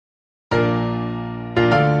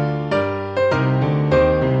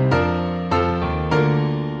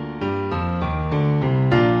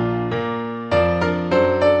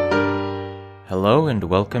and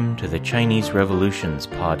welcome to the Chinese Revolutions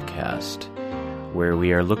podcast, where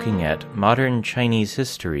we are looking at modern Chinese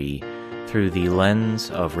history through the lens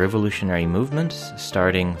of revolutionary movements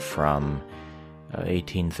starting from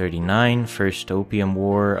 1839, First Opium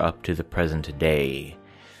War, up to the present day.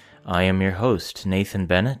 I am your host, Nathan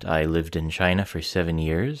Bennett. I lived in China for 7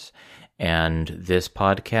 years, and this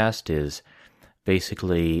podcast is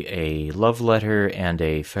basically a love letter and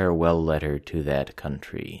a farewell letter to that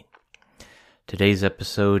country. Today's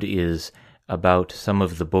episode is about some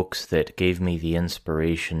of the books that gave me the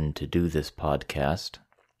inspiration to do this podcast.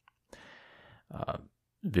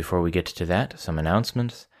 Before we get to that, some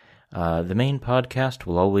announcements. The main podcast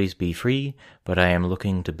will always be free, but I am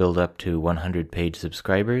looking to build up to 100 paid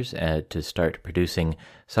subscribers to start producing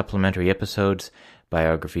supplementary episodes,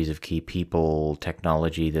 biographies of key people,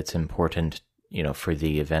 technology that's important, for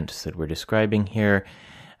the events that we're describing here.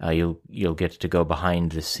 You'll get to go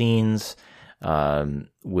behind the scenes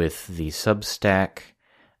with the Substack,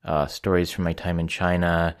 stories from my time in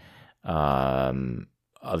China,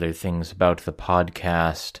 other things about the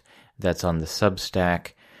podcast that's on the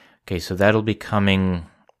Substack. Okay, so that'll be coming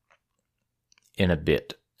in a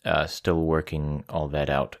bit. Still working all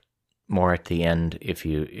that out. More at the end if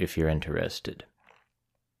you're interested.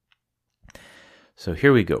 So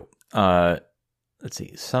here we go. Let's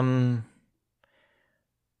see.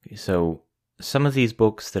 Some of these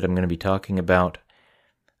books that I'm going to be talking about,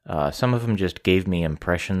 some of them just gave me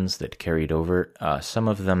impressions that carried over. Some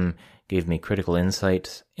of them gave me critical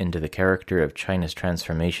insights into the character of China's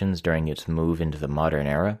transformations during its move into the modern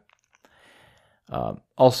era.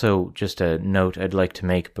 Also, just a note I'd like to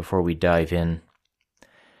make before we dive in.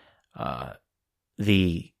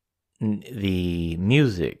 The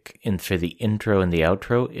music for the intro and the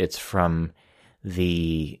outro, it's from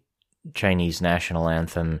the Chinese national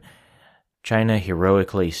anthem, China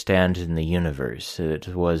Heroically Stands in the Universe. It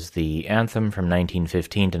was the anthem from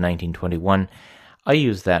 1915 to 1921. I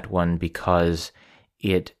use that one because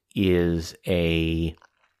it is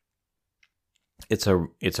it's a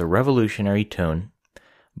revolutionary tune,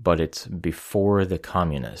 but it's before the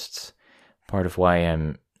communists. Part of why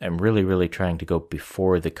I'm really, really trying to go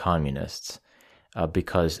before the communists,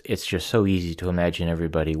 because it's just so easy to imagine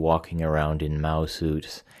everybody walking around in Mao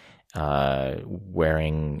suits,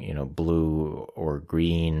 wearing, blue or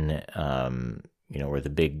green, or the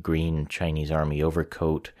big green Chinese army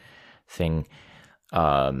overcoat thing.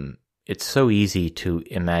 It's so easy to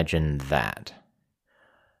imagine that.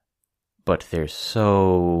 But there's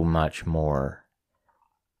so much more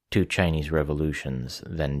to Chinese revolutions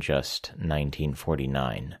than just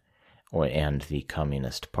 1949 and the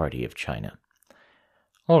Communist Party of China.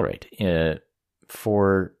 All right.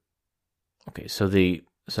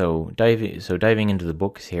 Diving into the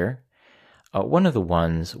books here, one of the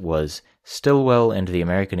ones was Stilwell and the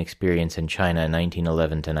American Experience in China,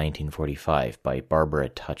 1911 to 1945, by Barbara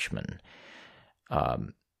Tuchman.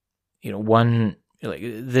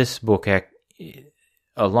 This book,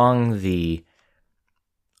 along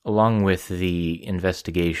with the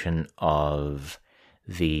investigation of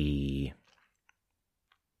the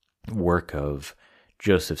work of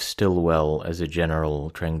Joseph Stilwell as a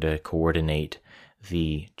general trying to coordinate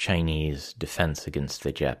the Chinese defense against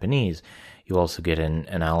the Japanese, you also get an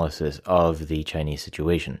analysis of the Chinese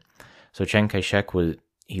situation. So Chiang Kai-shek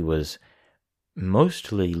was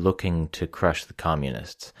mostly looking to crush the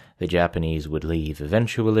communists. The Japanese would leave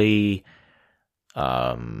eventually.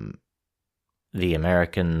 The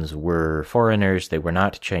Americans were foreigners. They were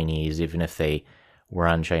not Chinese, even if they were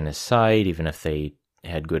on China's side, even if they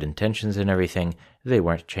had good intentions and everything. They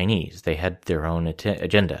weren't Chinese. They had their own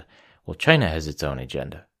agenda. Well, China has its own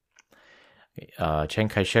agenda. Chiang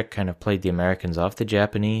Kai-shek kind of played the Americans off the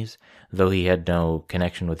Japanese. Though he had no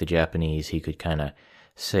connection with the Japanese, he could kind of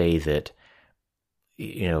say that,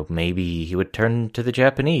 maybe he would turn to the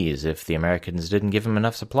Japanese if the Americans didn't give him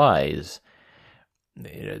enough supplies.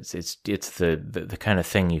 It's the kind of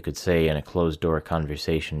thing you could say in a closed-door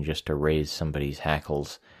conversation just to raise somebody's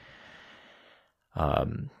hackles. But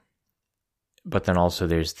then also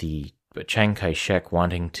there's Chiang Kai-shek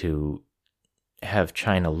wanting to have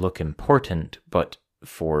China look important, but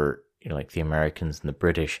for, like the Americans and the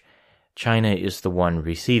British, China is the one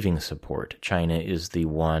receiving support. China is the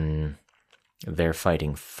one they're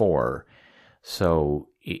fighting for. So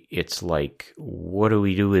it's like, what do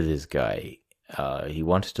we do with this guy? He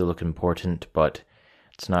wants to look important, but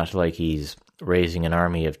it's not like he's raising an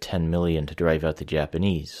army of 10 million to drive out the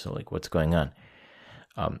Japanese. So, what's going on?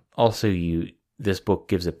 Also, this book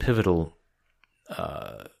gives a pivotal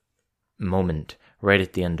moment right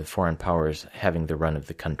at the end of foreign powers having the run of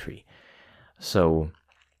the country. So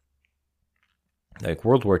Like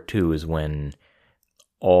World War II is when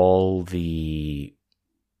all the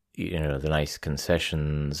the nice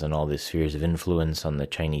concessions and all the spheres of influence on the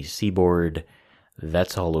Chinese seaboard,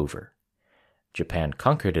 that's all over. Japan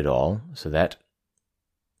conquered it all, so that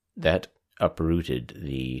uprooted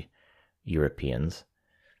the Europeans.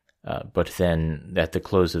 But then, at the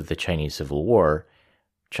close of the Chinese Civil War,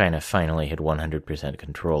 China finally had 100%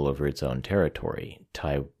 control over its own territory.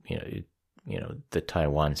 The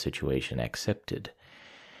Taiwan situation accepted.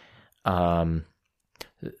 The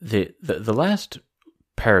last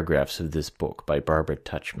paragraphs of this book by Barbara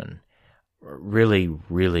Tuchman really,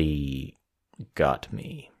 really got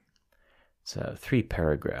me. It's 3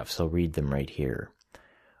 paragraphs. I'll read them right here.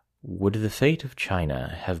 Would the fate of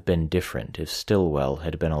China have been different if Stilwell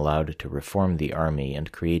had been allowed to reform the army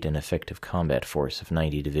and create an effective combat force of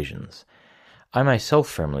 90 divisions? I myself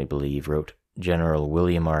firmly believe, wrote General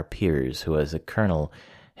William R. Pears, who as a colonel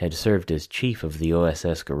had served as chief of the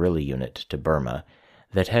OSS guerrilla unit to Burma,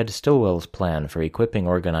 that had Stilwell's plan for equipping,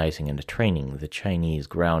 organizing, and training the Chinese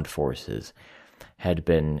ground forces had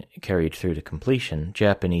been carried through to completion,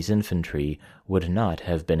 Japanese infantry would not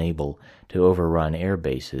have been able to overrun air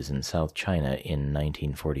bases in South China in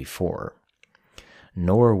 1944.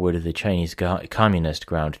 Nor would the Chinese communist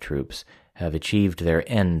ground troops have achieved their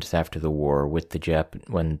ends after the war with the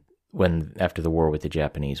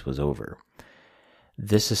Japanese was over.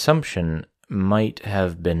 This assumption might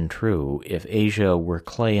have been true if Asia were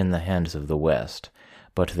clay in the hands of the West,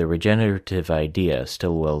 but the regenerative idea,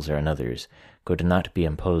 Stilwell's and others, could not be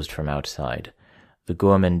imposed from outside. The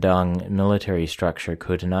Kuomintang military structure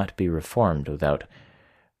could not be reformed without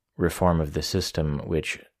reform of the system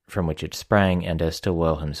from which it sprang, and as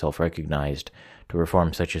Stilwell himself recognized, to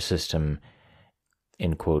reform such a system,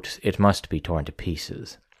 in quotes, it must be torn to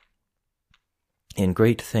pieces. In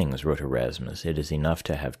great things, wrote Erasmus, it is enough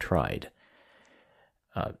to have tried.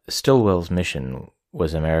 Stilwell's mission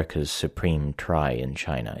was America's supreme try in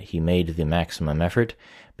China. He made the maximum effort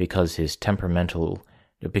because his temperament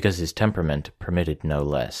permitted no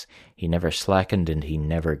less. He never slackened and he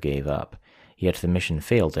never gave up. Yet the mission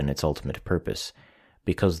failed in its ultimate purpose.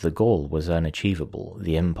 Because the goal was unachievable,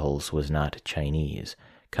 the impulse was not Chinese.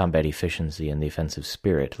 Combat efficiency and the offensive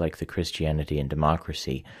spirit, like the Christianity and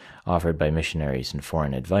democracy offered by missionaries and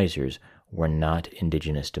foreign advisors, were not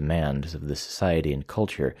indigenous demands of the society and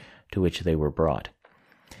culture to which they were brought.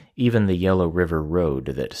 Even the Yellow River Road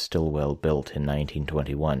that Stilwell built in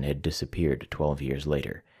 1921 had disappeared 12 years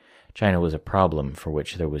later. China was a problem for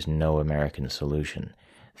which there was no American solution.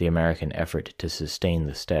 The American effort to sustain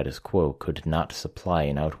the status quo could not supply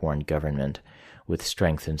an outworn government with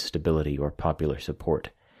strength and stability or popular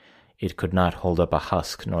support. It could not hold up a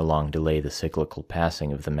husk nor long delay the cyclical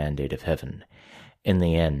passing of the mandate of heaven. In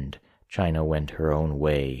the end, China went her own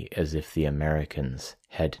way as if the Americans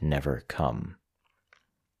had never come.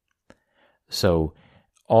 So,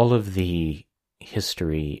 all of the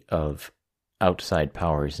history of outside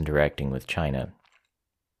powers interacting with China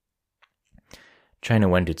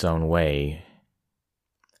went its own way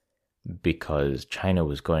because China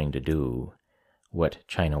was going to do what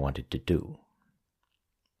China wanted to do.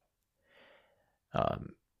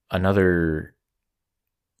 Another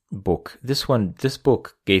book, this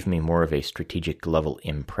book gave me more of a strategic level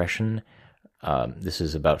impression. This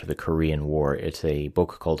is about the Korean War. It's a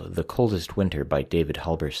book called The Coldest Winter by David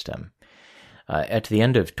Halberstam. At the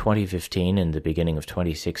end of 2015 and the beginning of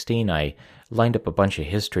 2016, I lined up a bunch of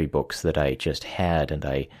history books that I just had, and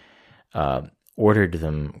I ordered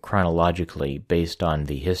them chronologically based on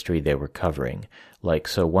the history they were covering.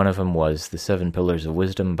 So one of them was The Seven Pillars of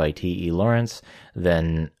Wisdom by T.E. Lawrence.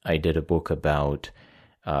 Then I did a book about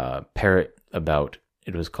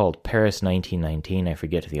it was called Paris 1919, I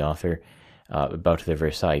forget the author, about the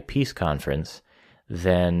Versailles Peace Conference.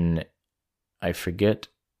 Then I forget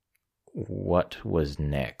what was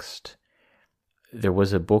next. There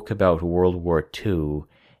was a book about World War II,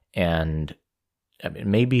 and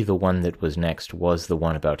maybe the one that was next was the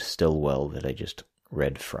one about Stilwell that I just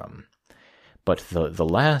read from. But the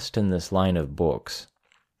last in this line of books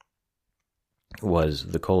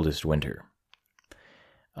was The Coldest Winter.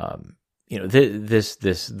 The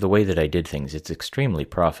way that I did things, it's extremely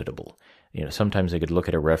profitable. Sometimes I could look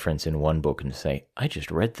at a reference in one book and say, I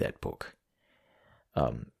just read that book.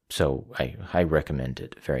 So I recommend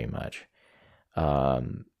it very much.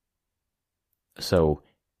 So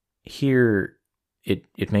here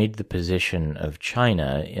it made the position of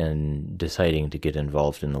China in deciding to get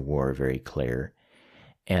involved in the war very clear,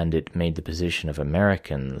 and it made the position of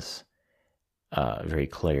Americans very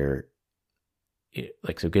clear.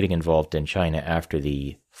 So getting involved in China after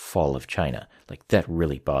the fall of China, that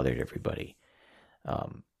really bothered everybody.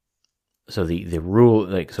 So the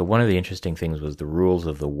rule, so one of the interesting things was the rules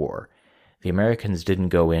of the war. The Americans didn't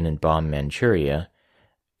go in and bomb Manchuria,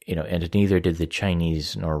 and neither did the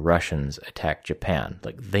Chinese nor Russians attack Japan.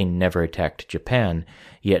 They never attacked Japan,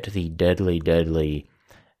 yet the deadly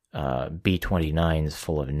B-29s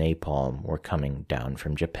full of napalm were coming down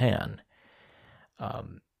from Japan.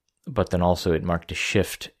 But then also it marked a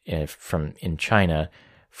shift in China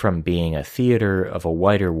from being a theater of a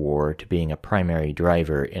wider war to being a primary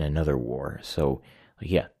driver in another war. So,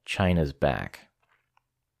 yeah, China's back.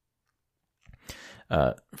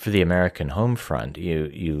 For the American home front,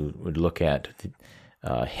 you would look at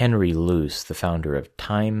Henry Luce, the founder of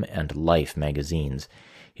Time and Life magazines.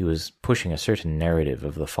 He was pushing a certain narrative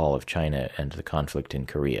of the fall of China and the conflict in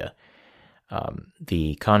Korea.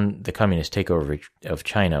 The communist takeover of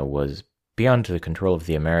China was beyond the control of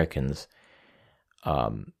the Americans,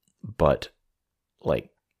 but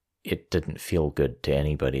it didn't feel good to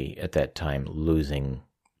anybody at that time losing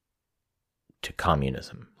to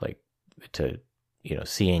communism,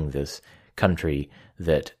 seeing this country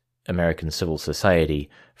that American civil society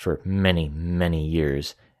for many, many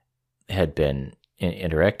years had been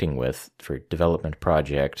interacting with for development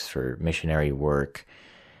projects, for missionary work.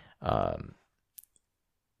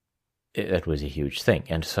 That was a huge thing.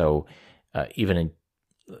 And so even in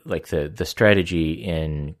the strategy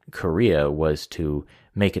in Korea was to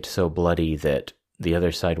make it so bloody that the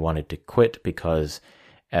other side wanted to quit because,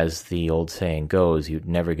 as the old saying goes, you'd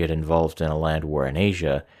never get involved in a land war in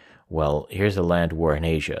Asia. Well, here's a land war in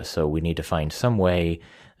Asia, so we need to find some way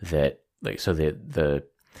that, so the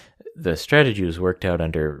strategy was worked out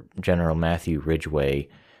under General Matthew Ridgway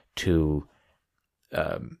to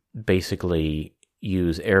basically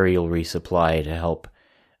use aerial resupply to help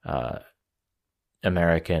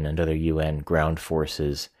American and other UN ground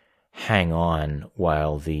forces hang on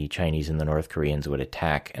while the Chinese and the North Koreans would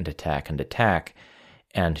attack and attack and attack,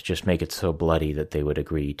 and just make it so bloody that they would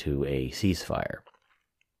agree to a ceasefire.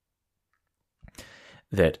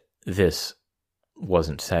 That this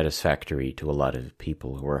wasn't satisfactory to a lot of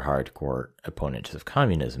people who were hardcore opponents of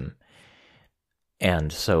communism,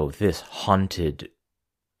 and so this haunted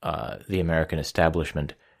the American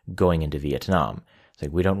establishment going into Vietnam.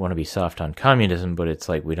 It's we don't want to be soft on communism, but it's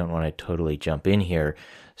we don't want to totally jump in here,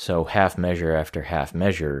 so half measure after half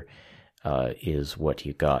measure is what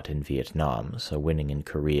you got in Vietnam. So winning in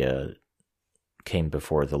Korea came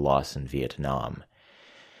before the loss in Vietnam.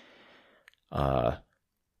 The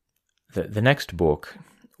next book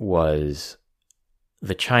was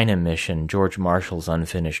The China Mission, George Marshall's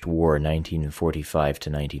Unfinished War, 1945 to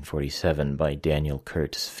 1947, by Daniel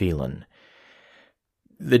Kurtz Phelan.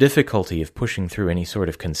 The difficulty of pushing through any sort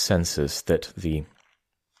of consensus that the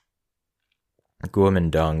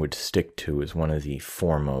Kuomintang would stick to is one of the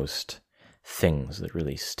foremost things that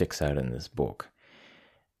really sticks out in this book.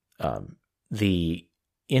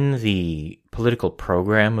 In the political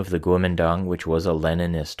program of the Kuomintang, which was a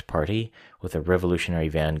Leninist party with a revolutionary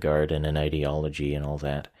vanguard and an ideology and all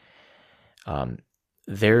that, a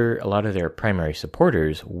lot of their primary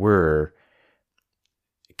supporters were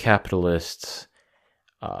capitalists,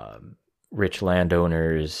 rich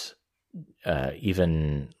landowners,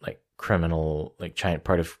 even criminal,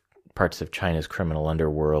 parts of China's criminal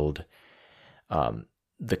underworld.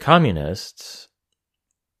 The communists,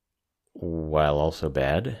 while also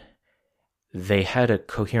bad, they had a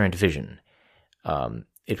coherent vision. And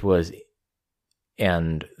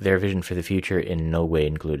their vision for the future in no way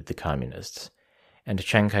included the communists. And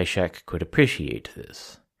Chiang Kai-shek could appreciate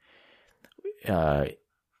this.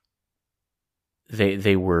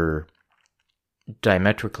 They were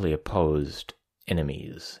diametrically opposed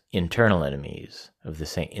enemies, internal enemies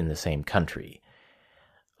in the same country.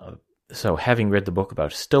 So having read the book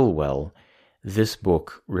about Stilwell, this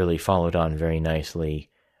book really followed on very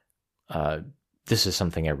nicely. This is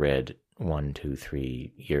something I read 1, 2,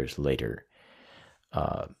 3 years later.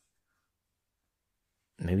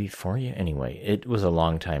 Maybe 4 years? Anyway, it was a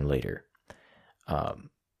long time later.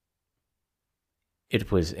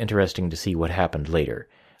 It was interesting to see what happened later.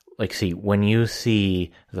 When you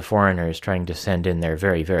see the foreigners trying to send in their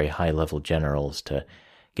very, very high-level generals to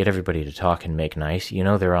get everybody to talk and make nice,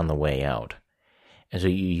 they're on the way out. And so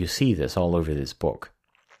you see this all over this book.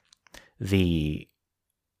 The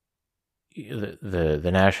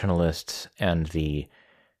nationalists and the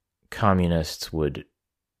communists would,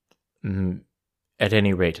 at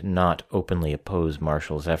any rate, not openly oppose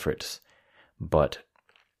Marshall's efforts, but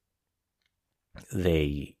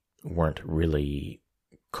they weren't really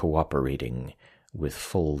cooperating with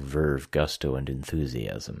full verve, gusto, and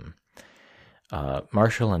enthusiasm.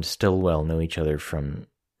 Marshall and Stilwell know each other from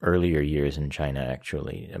earlier years in China,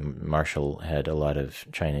 actually. Marshall had a lot of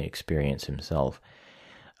China experience himself.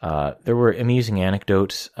 There were amusing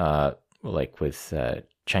anecdotes, like with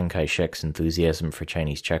Chiang Kai-shek's enthusiasm for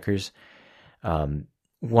Chinese checkers. One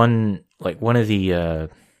of the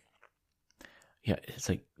it's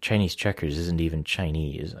like Chinese checkers isn't even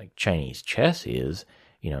Chinese. Like Chinese chess is,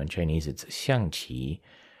 in Chinese it's xiangqi.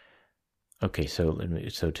 Okay, so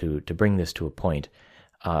to bring this to a point,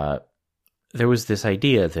 there was this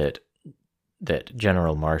idea that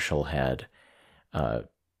General Marshall had to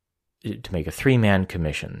make a 3-man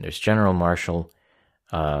commission. There's General Marshall,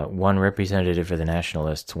 one representative for the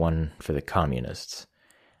nationalists, one for the communists.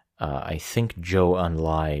 I think Zhou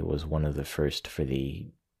Enlai was one of the first for the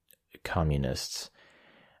communists.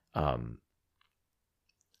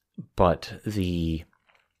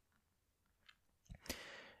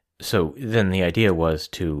 So then the idea was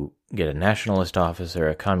to get a nationalist officer,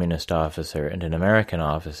 a communist officer, and an American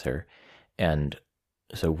officer, and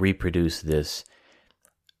so reproduce this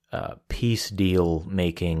peace deal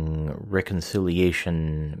making,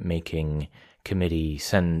 reconciliation making committee,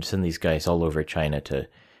 send these guys all over China to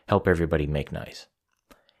help everybody make nice.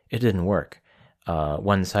 It didn't work.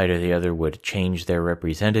 One side or the other would change their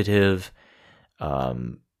representative,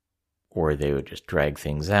 or they would just drag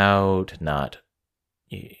things out, not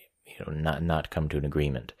come to an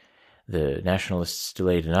agreement. The nationalists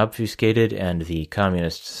delayed and obfuscated, and the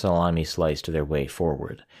communists salami sliced their way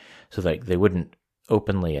forward, so that they wouldn't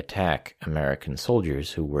openly attack American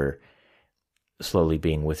soldiers who were slowly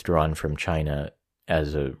being withdrawn from China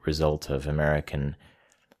as a result of American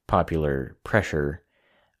popular pressure.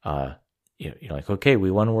 Like, okay, we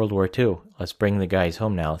won World War II. Let's bring the guys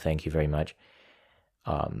home now. Thank you very much.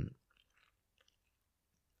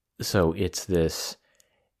 So it's this,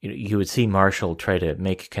 you would see Marshall try to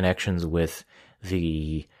make connections with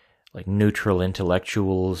the neutral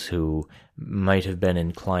intellectuals who might have been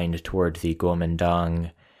inclined toward the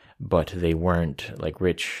Kuomintang, but they weren't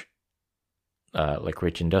rich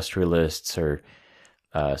industrialists, or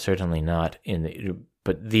certainly not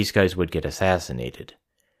but these guys would get assassinated.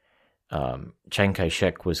 Chiang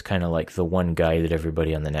Kai-shek was kind of like the one guy that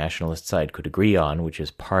everybody on the nationalist side could agree on, which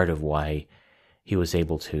is part of why he was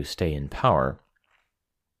able to stay in power.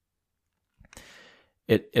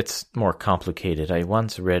 It's more complicated. I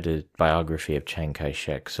once read a biography of Chiang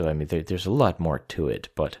Kai-shek, so there's a lot more to it,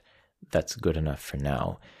 but that's good enough for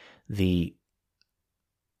now. The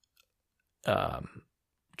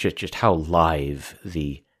just how live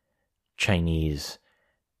the Chinese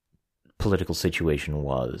political situation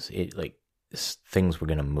was. Things were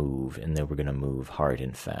going to move, and they were going to move hard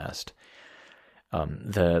and fast.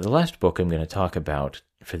 The last book I'm going to talk about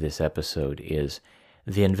for this episode is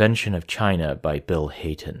The Invention of China by Bill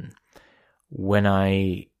Hayton. When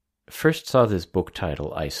I first saw this book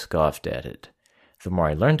title, I scoffed at it. The more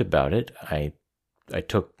I learned about it, I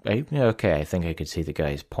think I could see the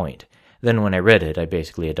guy's point. Then when I read it, I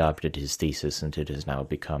basically adopted his thesis, and it has now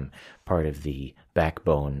become part of the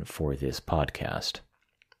backbone for this podcast.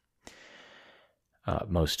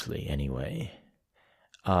 Mostly, anyway.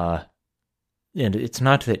 And it's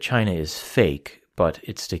not that China is fake, but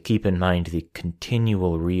it's to keep in mind the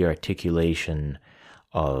continual rearticulation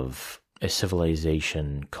of a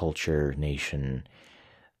civilization, culture, nation,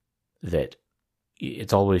 that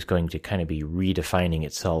it's always going to kind of be redefining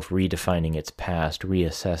itself, redefining its past,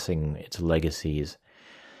 reassessing its legacies.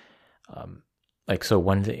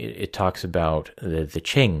 It talks about the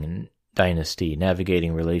Qing dynasty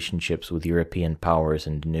navigating relationships with European powers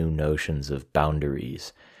and new notions of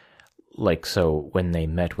boundaries. When they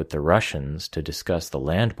met with the Russians to discuss the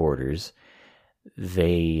land borders,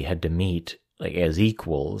 they had to meet as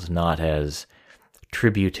equals, not as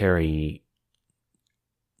tributary,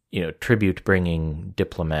 tribute-bringing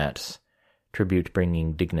diplomats,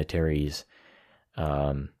 tribute-bringing dignitaries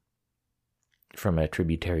from a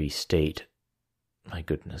tributary state. My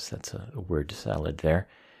goodness, that's a word salad there.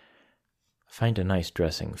 Find a nice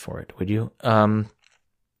dressing for it, would you?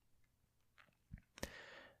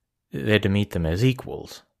 They had to meet them as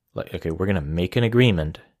equals. Okay, we're going to make an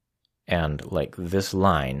agreement, and this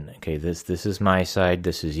line, okay, this is my side,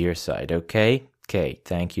 this is your side, okay? Okay,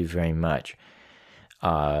 thank you very much.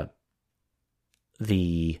 According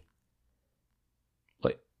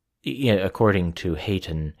to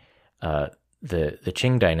Hayton, the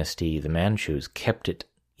Qing dynasty, the Manchus, kept it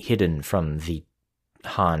hidden from the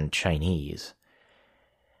Han Chinese,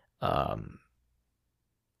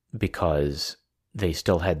 because they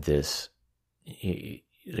still had this,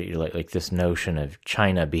 this notion of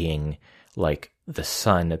China being like the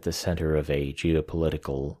sun at the center of a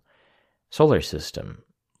geopolitical solar system.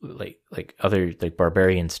 like other like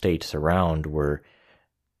barbarian states around were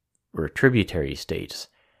tributary states.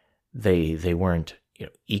 They weren't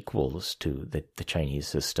equals to the Chinese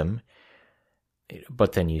system.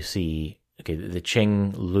 But then you see, okay, the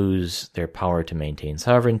Qing lose their power to maintain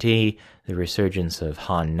sovereignty, the resurgence of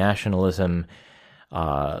Han nationalism,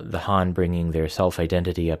 the Han bringing their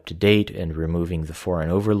self-identity up to date and removing the foreign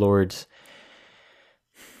overlords.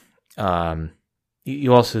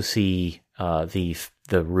 You also see the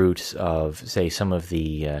roots of, say, some of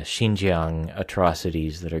the Xinjiang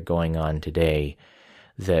atrocities that are going on today,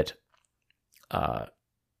 that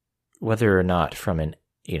whether or not from an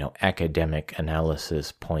academic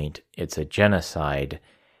analysis point it's a genocide,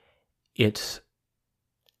 it's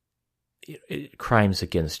crimes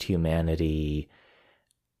against humanity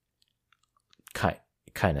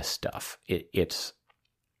kind of stuff. It's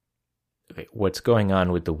what's going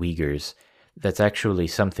on with the Uyghurs. That's actually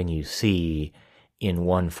something you see in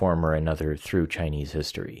one form or another through Chinese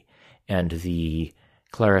history. And the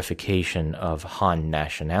clarification of Han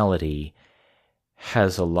nationality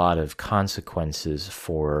has a lot of consequences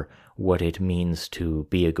for what it means to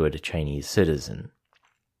be a good Chinese citizen.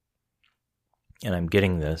 And I'm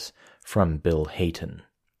getting this from Bill Hayton.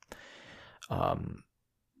 And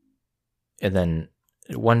then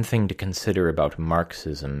one thing to consider about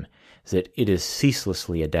Marxism is that it is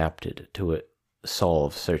ceaselessly adapted to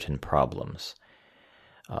solve certain problems.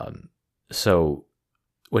 So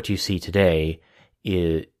what you see today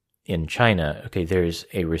is in China, okay, there's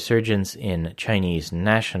a resurgence in Chinese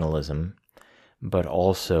nationalism, but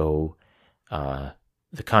also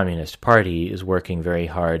the Communist Party is working very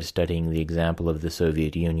hard studying the example of the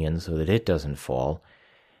Soviet Union so that it doesn't fall.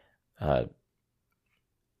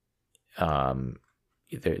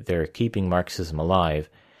 They're keeping Marxism alive.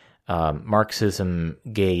 Marxism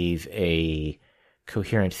gave a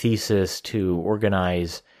coherent thesis to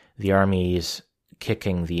organize the armies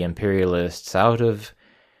kicking the imperialists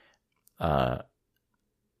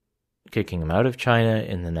kicking them out of China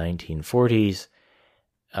in the 1940s,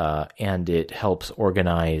 and it helps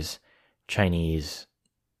organize Chinese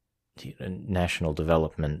national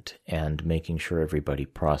development and making sure everybody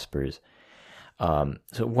prospers. So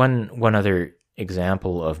one other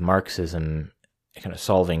example of Marxism kind of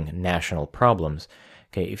solving national problems.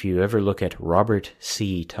 Okay, if you ever look at Robert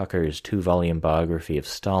C. Tucker's 2-volume biography of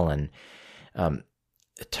Stalin,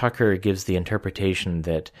 Tucker gives the interpretation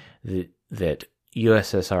that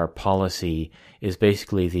USSR policy is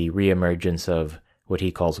basically the reemergence of what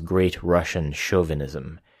he calls Great Russian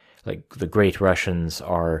chauvinism. Like the Great Russians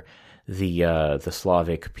are the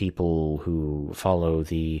Slavic people who follow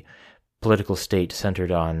the political state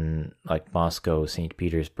centered on like Moscow, St.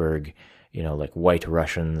 Petersburg. Like White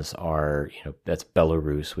Russians are, that's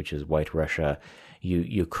Belarus, which is White Russia.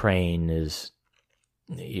 Ukraine is,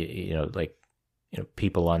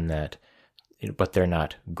 people on that, but they're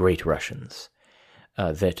not Great Russians.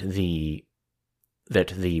 That the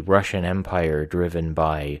Russian Empire, driven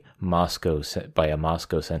by a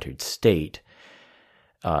Moscow-centered state,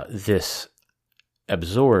 this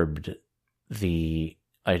absorbed the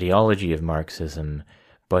ideology of Marxism,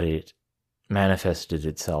 but it manifested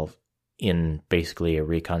itself in basically a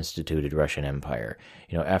reconstituted Russian Empire.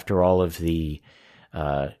 After all of the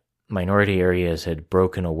minority areas had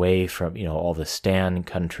broken away from, all the Stan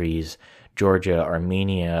countries, Georgia,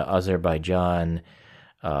 Armenia, Azerbaijan,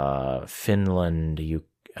 Finland, did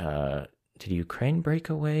Ukraine break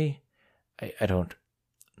away? I don't.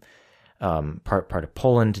 Part of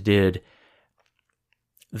Poland did.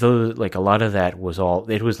 Though, like, a lot of that was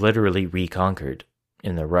it was literally reconquered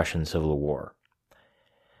in the Russian Civil War.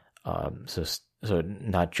 So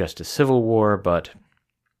not just a civil war, but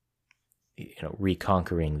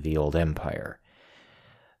reconquering the old empire.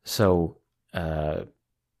 So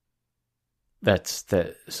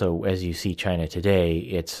so as you see China today,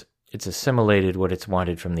 it's assimilated what it's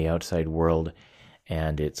wanted from the outside world,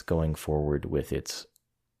 and it's going forward with its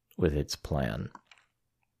plan.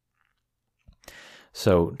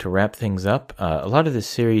 So to wrap things up, a lot of this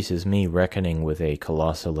series is me reckoning with a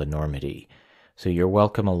colossal enormity. So you're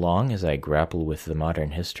welcome along as I grapple with the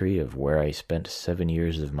modern history of where I spent 7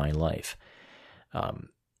 years of my life.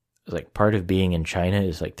 Like part of being in China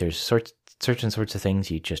is like there's certain sorts of things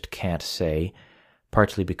you just can't say,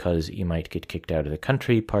 partly because you might get kicked out of the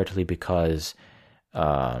country, partly because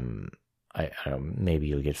I don't know, maybe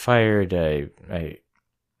you'll get fired. I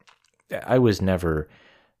was never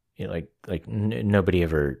nobody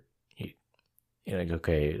ever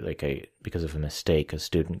because of a mistake, a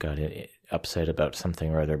student got upset about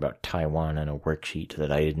something or other about Taiwan on a worksheet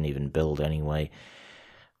that I didn't even build anyway.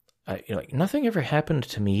 like nothing ever happened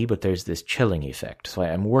to me, but there's this chilling effect. So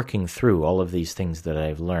I'm working through all of these things that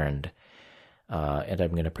I've learned, and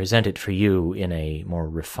I'm going to present it for you in a more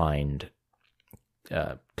refined,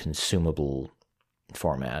 consumable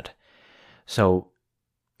format. So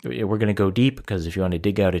we're going to go deep, because if you want to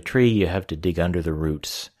dig out a tree, you have to dig under the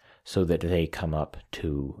roots so that they come up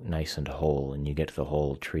to nice and whole, and you get the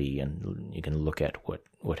whole tree, and you can look at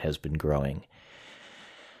what has been growing.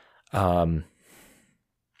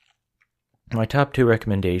 My top 2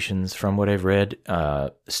 recommendations from what I've read,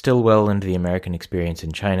 Stillwell and the American Experience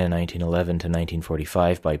in China, 1911 to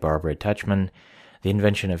 1945 by Barbara Tuchman, The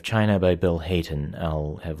Invention of China by Bill Hayton.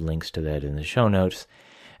 I'll have links to that in the show notes.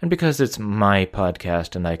 And because it's my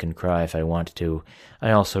podcast and I can cry if I want to, I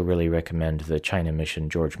also really recommend The China Mission,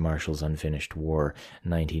 George Marshall's Unfinished War,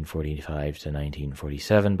 1945 to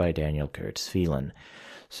 1947 by Daniel Kurtz Phelan.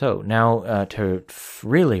 So now to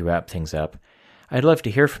really wrap things up, I'd love to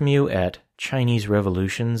hear from you at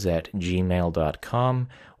ChineseRevolutions@gmail.com.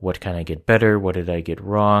 What can I get better? What did I get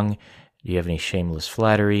wrong? Do you have any shameless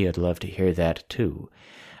flattery? I'd love to hear that too.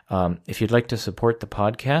 If you'd like to support the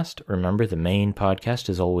podcast, remember the main podcast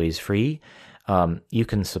is always free. You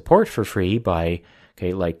can support for free by,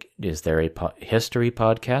 is there a history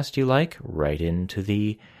podcast you like? Write into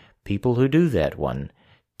the people who do that one.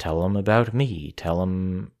 Tell them about me. Tell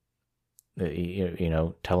them,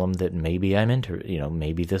 tell them that maybe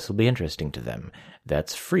maybe this will be interesting to them.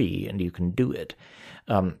 That's free, and you can do it.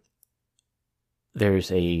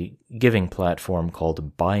 There's a giving platform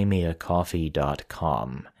called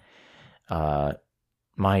buymeacoffee.com.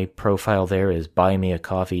 My profile there is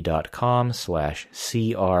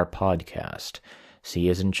buymeacoffee.com/crpodcast. C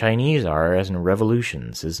as in Chinese, R as in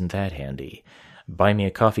revolutions. Isn't that handy?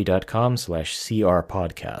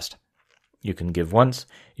 buymeacoffee.com/crpodcast. You can give once.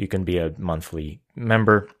 You can be a monthly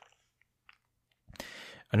member.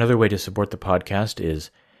 Another way to support the podcast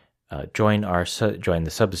is join the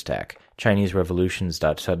Substack,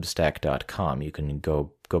 ChineseRevolutions.substack.com. You can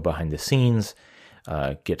go behind the scenes,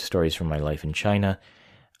 get stories from my life in China,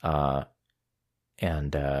 and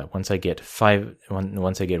once I get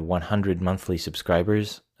 100 monthly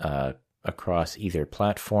subscribers across either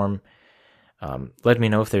platform, let me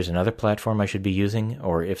know if there's another platform I should be using,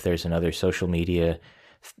 or if there's another social media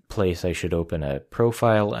place I should open a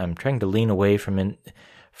profile. I'm trying to lean away from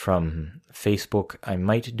Facebook. I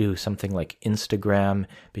might do something like Instagram,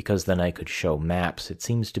 because then I could show maps. It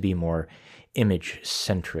seems to be more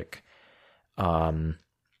image-centric. All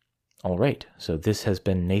right, so this has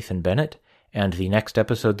been Nathan Bennett, and the next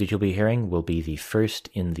episode that you'll be hearing will be the first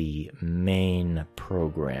in the main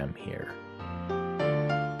program here.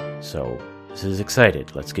 So, this is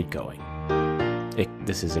excited. Let's get going.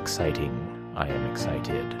 This is exciting. I am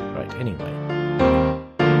excited. Right, anyway.